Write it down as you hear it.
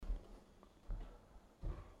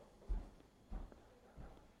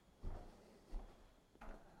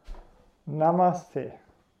Namaste.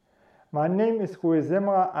 My name is Rui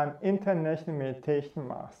Zimmerer. I'm International Meditation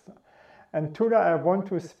Master. And today I want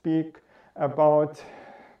to speak about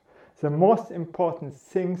the most important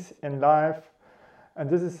things in life. And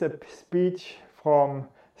this is a speech from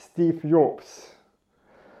Steve Jobs.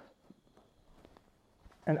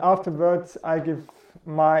 And afterwards I give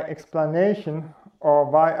my explanation or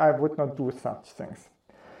why I would not do such things.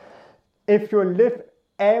 If you live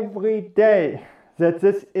every day that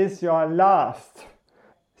this is your last,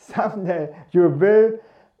 someday you will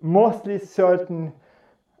mostly certain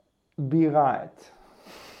be right.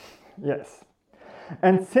 Yes.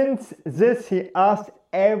 And since this he asked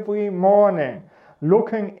every morning,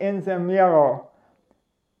 looking in the mirror,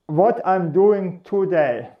 what I'm doing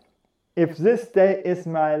today, if this day is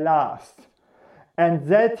my last. And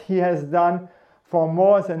that he has done for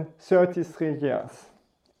more than 33 years.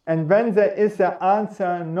 And when there is an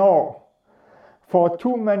answer no, for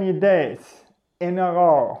too many days in a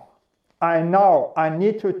row, I know I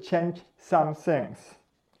need to change some things.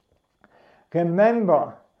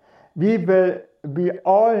 Remember, we will be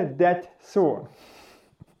all dead soon.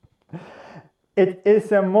 It is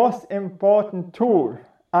the most important tool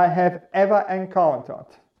I have ever encountered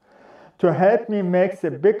to help me make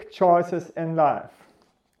the big choices in life.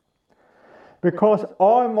 Because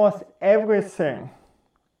almost everything,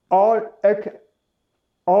 all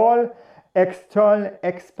external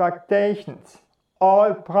expectations,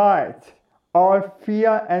 all pride, all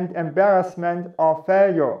fear and embarrassment or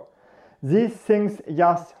failure, these things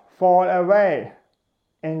just fall away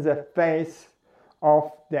in the face of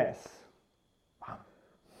death.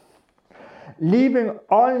 Leaving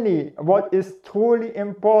only what is truly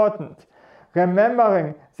important,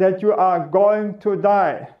 remembering that you are going to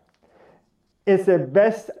die, is the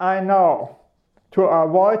best I know to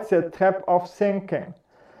avoid the trap of thinking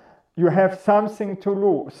you have something to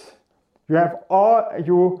lose. You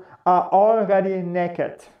are already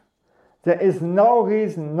naked. There is no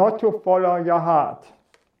reason not to follow your heart.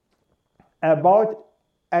 About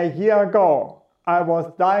a year ago, I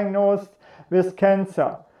was diagnosed with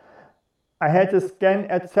cancer. I had a scan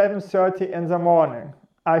at 7:30 in the morning.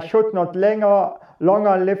 I should not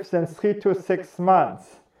longer live than 3 to 6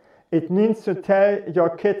 months. It means to tell your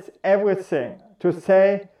kids everything, to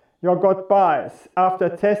say your goodbyes. After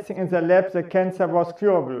testing in the lab, the cancer was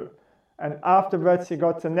curable. And afterwards, he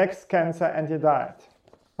got the next cancer and he died.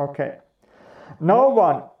 Okay. No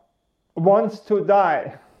one wants to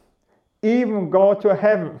die, even go to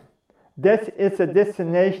heaven. Death is a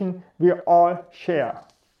destination we all share.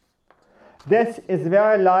 Death is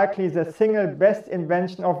very likely the single best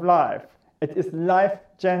invention of life. It is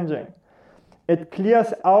life-changing. It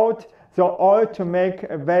clears out the old to make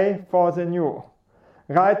a way for the new.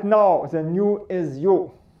 Right now, the new is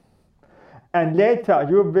you. And later,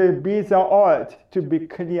 you will be the old to be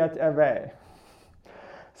cleared away.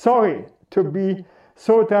 Sorry to be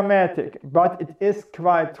so dramatic, but it is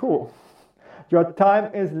quite true. Your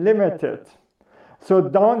time is limited. So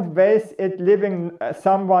don't waste it living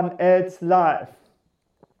someone else's life.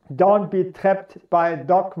 Don't be trapped by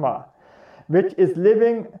dogma, which is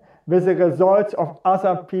living with the results of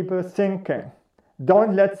other people's thinking.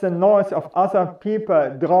 Don't let the noise of other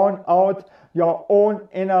people drown out your own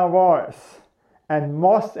inner voice. And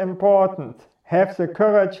most important, have the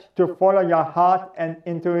courage to follow your heart and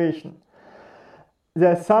intuition.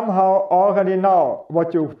 They somehow already know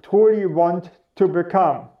what you truly want to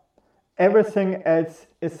become. Everything else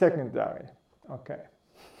is secondary. Okay.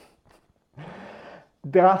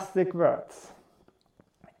 Drastic words.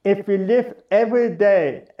 If we live every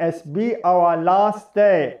day as be our last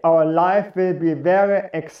day, our life will be very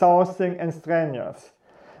exhausting and strenuous.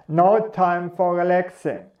 No time for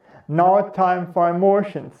relaxing, no time for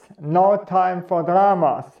emotions, no time for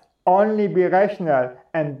dramas. Only be rational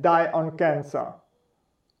and die on cancer.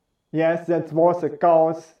 Yes, that was the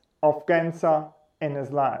cause of cancer in his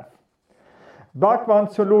life. But one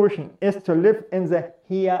solution is to live in the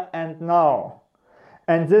here and now.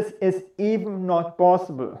 And this is even not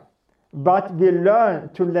possible. But we learn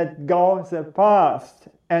to let go the past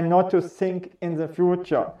and not to think in the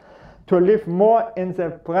future. To live more in the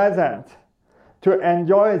present. To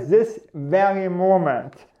enjoy this very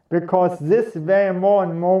moment. Because this very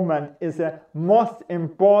moment is the most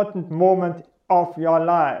important moment of your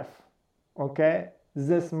life. Okay?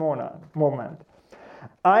 This moment.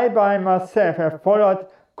 I by myself have followed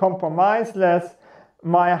compromiseless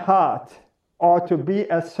my heart, or to be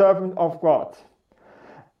a servant of God.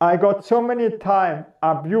 I got so many times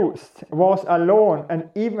abused, was alone, and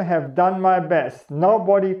even have done my best.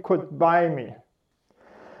 Nobody could buy me.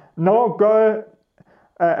 No girl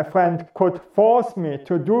a friend could force me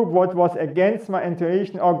to do what was against my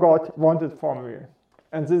intuition or God wanted from me.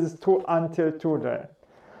 And this is true until today.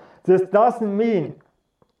 This doesn't mean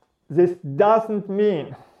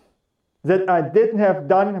that I didn't have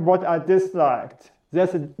done what I disliked.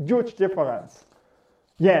 There's a huge difference.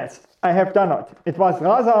 Yes, I have done it. It was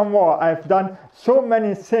rather more. I've done so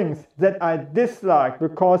many things that I disliked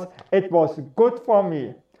because it was good for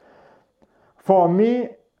me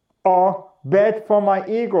or bad for my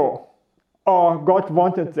ego, or God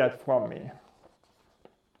wanted that from me.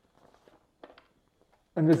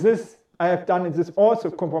 And with this, I have done in this also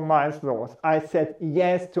compromise laws. I said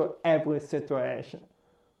yes to every situation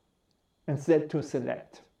instead to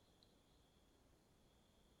select.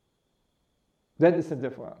 That is the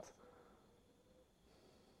difference.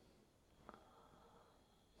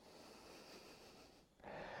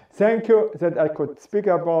 Thank you that I could speak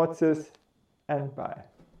about this, and bye.